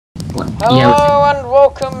Hello and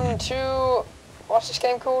welcome to, what's this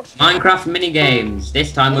game called? Minecraft minigames.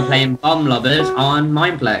 This time we're playing Bomb Lobbers on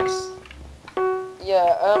Mineplex.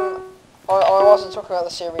 Yeah, I wasn't talking about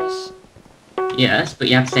the series. Yes, but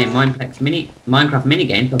you have to say Mineplex Minecraft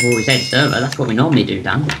minigames before we say the server. That's what we normally do,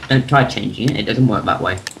 Dan. Don't try changing it. It doesn't work that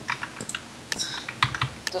way.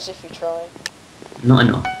 Just if you try. Not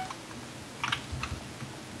enough.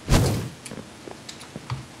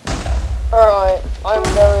 Alright, I'm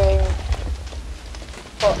going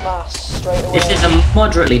foot mass straight away. This is a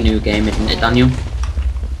moderately new game, isn't it, Daniel?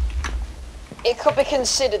 It could be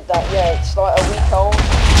considered that, yeah. It's like a week old.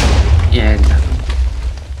 Yeah, exactly.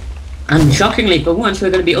 And shockingly, for once,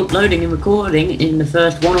 we're going to be uploading and recording in the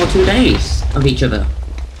first 1 or 2 days of each other.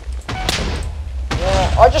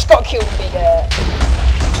 Yeah, I just got killed mid-air.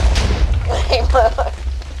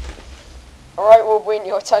 Alright, we'll win.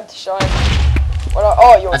 Your time to shine.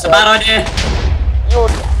 Oh, you're That's dead. a bad idea.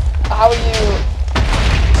 How are you?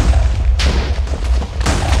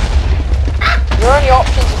 Your only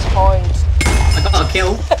option is to hide. I got a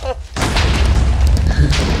kill.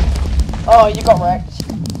 Oh, you got wrecked.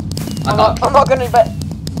 I'm not gonna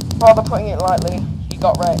bother putting it lightly. You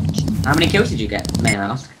got wrecked. How many kills did you get, may I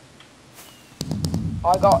ask?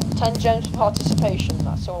 I got 10 gems for participation.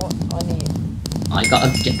 That's all I need.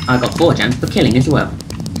 I got 4 gems for killing as well.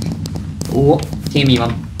 What team are you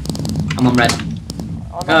on? I'm on red.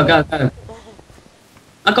 Go.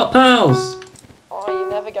 I got pearls. Oh, you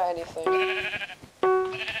never get anything.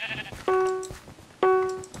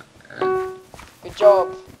 Good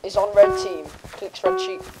job. Is on red team. Clicks red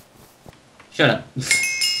sheep. Shut up.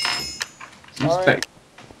 Sorry.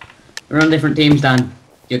 We're on different teams, Dan.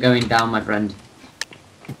 You're going down, my friend.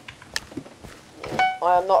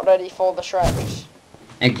 I am not ready for the Shreks.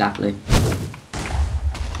 Exactly.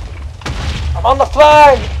 I'm on the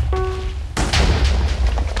flag!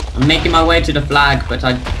 I'm making my way to the flag, but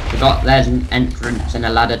I forgot there's an entrance and a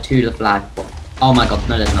ladder to the flag. Oh my god,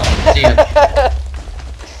 no there's not. See ya.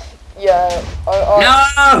 Yeah,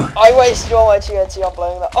 No! I wasted all my TNT on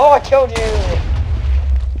blowing that. Oh, I killed you!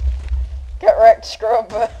 Get wrecked,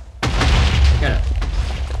 scrub. Shut up.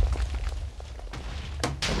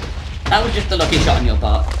 That was just a lucky shot on your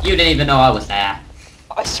part. You didn't even know I was there.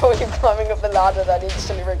 I saw you climbing up the ladder, then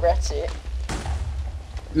instantly regret it.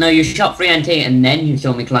 No, you shot 3 NT and then you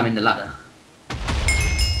saw me climbing the ladder.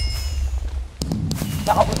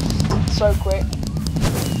 That was so quick.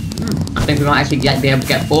 I think we might actually be able to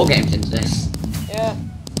get 4 games into this. Yeah.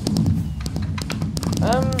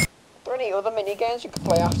 Are there any other mini games you could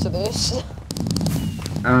play after this?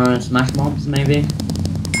 Smash mobs maybe?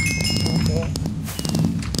 Okay.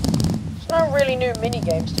 There's no really new mini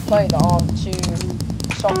games to play that aren't too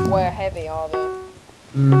software heavy, are there?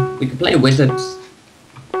 We could play wizards.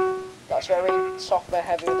 That's very software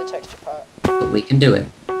heavy with the texture pack. But we can do it.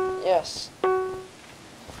 Yes.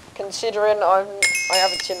 Considering I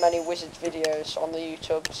haven't seen many wizard videos on the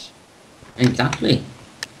YouTubes. Exactly.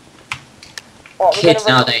 What, Kids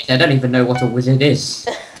nowadays, they don't even know what a wizard is.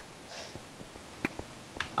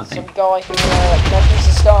 I Some think. guy who measures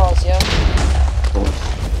the stars, yeah? Of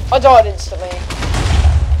course. I died instantly.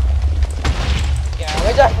 Yeah,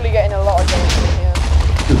 we're definitely getting a lot of games in here.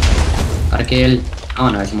 Got a kill. Oh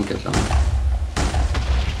no, someone killed someone.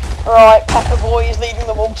 Alright, Pepper Boy is leading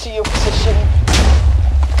them all to your position.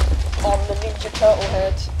 On the Ninja Turtle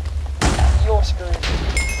head. You're screwed.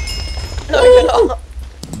 No, you're not.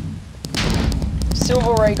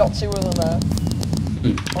 Silver Ray got 2 of them there.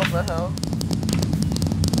 What the hell?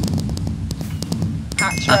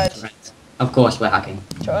 Hack shred. Right. Of course we're hacking.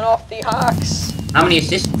 Turn off the hacks. How many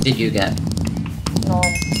assists did you get? None.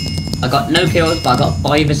 I got no kills, but I got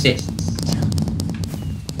 5 assists.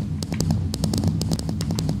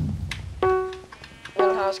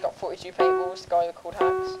 Millhouse got 42 paintballs, the guy called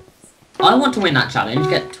Hacks. I want to win that challenge,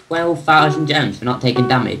 get 12,000 gems for not taking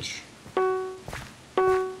damage.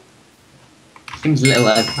 Seems a little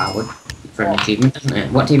overpowered for an achievement, doesn't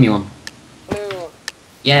it? What team are you on? Blue.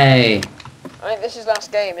 Yay! I think this is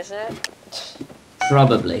last game, isn't it?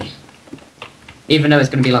 Probably. Even though it's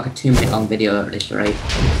going to be like a 2-minute long video at this rate.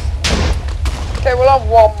 Okay, we'll have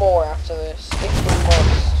one more after this, if we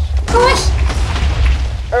must. Gosh!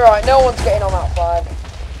 Alright, no one's getting on that flag.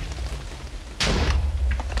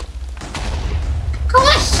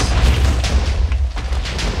 Gosh!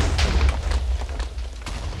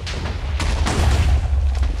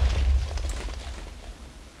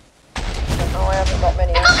 Oh, I haven't got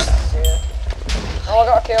many assists here. Oh, I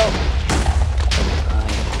got a kill.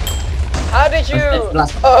 How did you? I've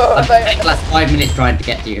spent the last 5 minutes trying to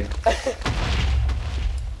get to you.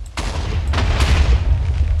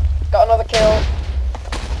 Got another kill.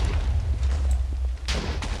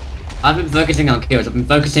 I've been focusing on kills. I've been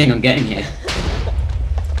focusing on getting here.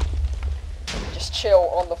 Just chill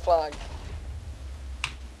on the flag.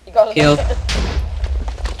 You gotta Kill.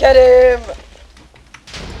 Get him!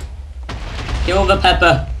 Kill the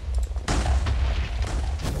Pepper.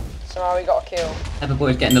 Somehow we got a kill. Pepper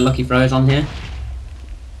Boy's getting the lucky throws on here.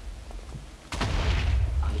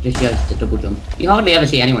 Oh, he just used the double jump. You hardly ever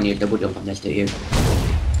see anyone use double jump on this, do you?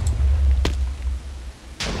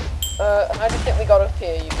 How do you think we got up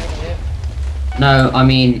here, you idiot? No, I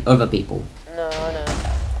mean other people. No, I know.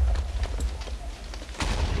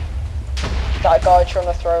 That guy trying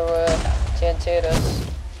to throw TNT at us.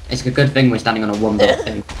 It's a good thing we're standing on a one block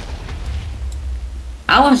thing.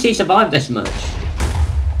 How has he survived this much?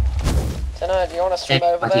 Dunno, do you want to swim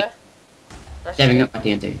over there? Saving up my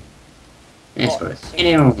TNT. Yes, for it.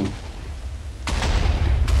 What?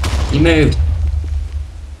 He moved.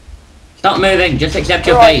 Stop moving, just accept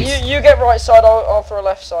your Right, fate. you get right side, I'll throw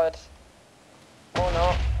left side. Or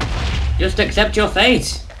not. Just accept your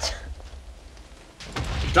fate.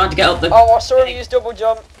 He's trying to get up the... Oh, I saw him use double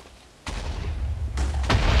jump.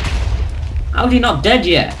 How's he not dead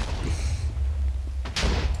yet?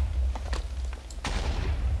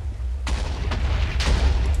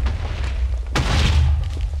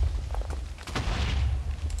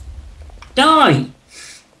 Die!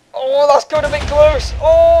 Oh, that's going a bit close.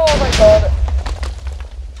 Oh my god.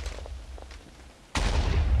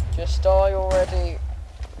 Just die already.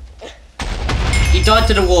 He died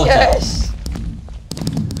to the water. Yes!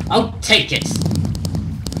 I'll take it.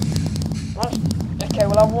 Okay,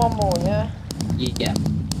 we'll have one more, yeah? Yeah.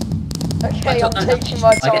 Okay, I'm taking my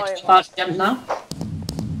I get time. 5 gems now?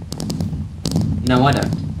 No, I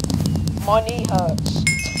don't. My knee hurts.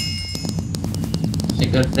 It's a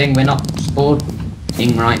good thing we're not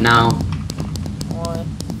sporting right now. Why?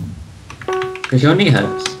 Because your knee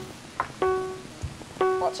hurts.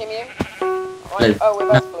 What team are you? Blue. Oh,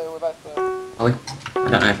 we're both blue, we're both blue. Are we? I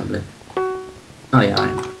don't know if I'm blue. Oh yeah, I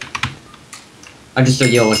am. I just saw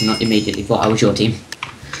yours and not immediately thought I was your team.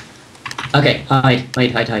 Okay, hide.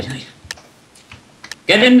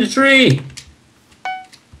 Get in the tree!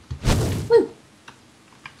 Woo.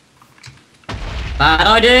 Bad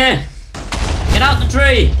idea! Get out the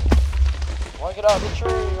tree! Why get out of the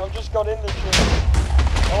tree? I've just got in the tree.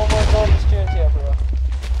 Oh my god, there's TNT everywhere.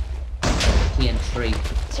 TN tree.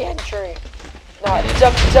 TN tree. No,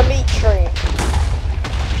 Dimitri.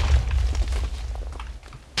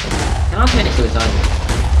 Can I commit suicide?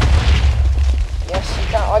 Yes, you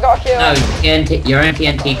can. I got a kill. No, TNT, your own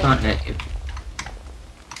TNT can't hurt you.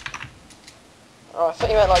 Oh, I thought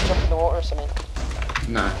you meant like jump in the water or something.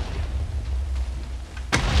 No.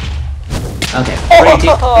 Okay.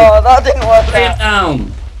 Oh, that didn't work Put it out.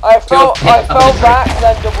 down! I fell the back,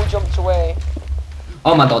 then double jumped away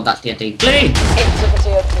Oh my god, that's TNT. Flee! into the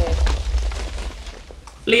TNT.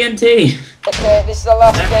 Flee NT! Okay, this is the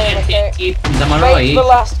last game, okay? TNT, am I Make the right?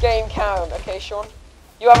 last game count, okay, Sean?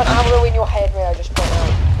 You have an arrow in your head, may I just point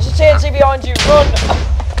out? There's a TNT behind you, run!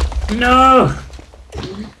 No!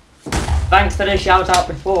 Thanks for the shout out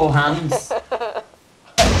beforehand. I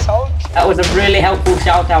told you. That was a really helpful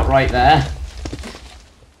shout out right there.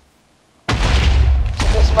 To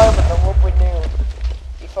this moment, the one we knew.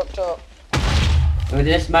 You fucked up. With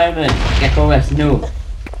this moment, Gecko knew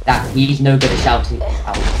that he's no good at shouting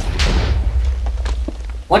out.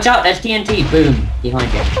 Watch out, there's TNT, boom, behind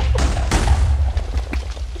you.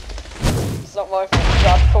 It's not my fault,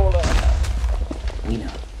 Dad, call it. We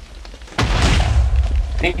know.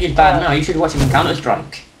 I think he's bad now, you should watch him in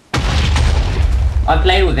Counter-Strike. I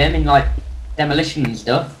play with him in like demolition and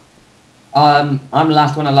stuff. I'm the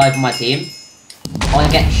last one alive on my team. I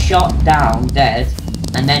get shot down, dead,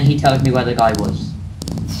 and then he tells me where the guy was.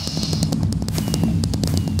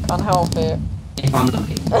 Can't help it. If I'm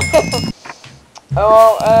lucky.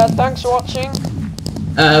 Oh well, thanks for watching.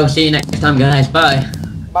 We'll see you next time guys, bye.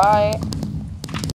 Bye.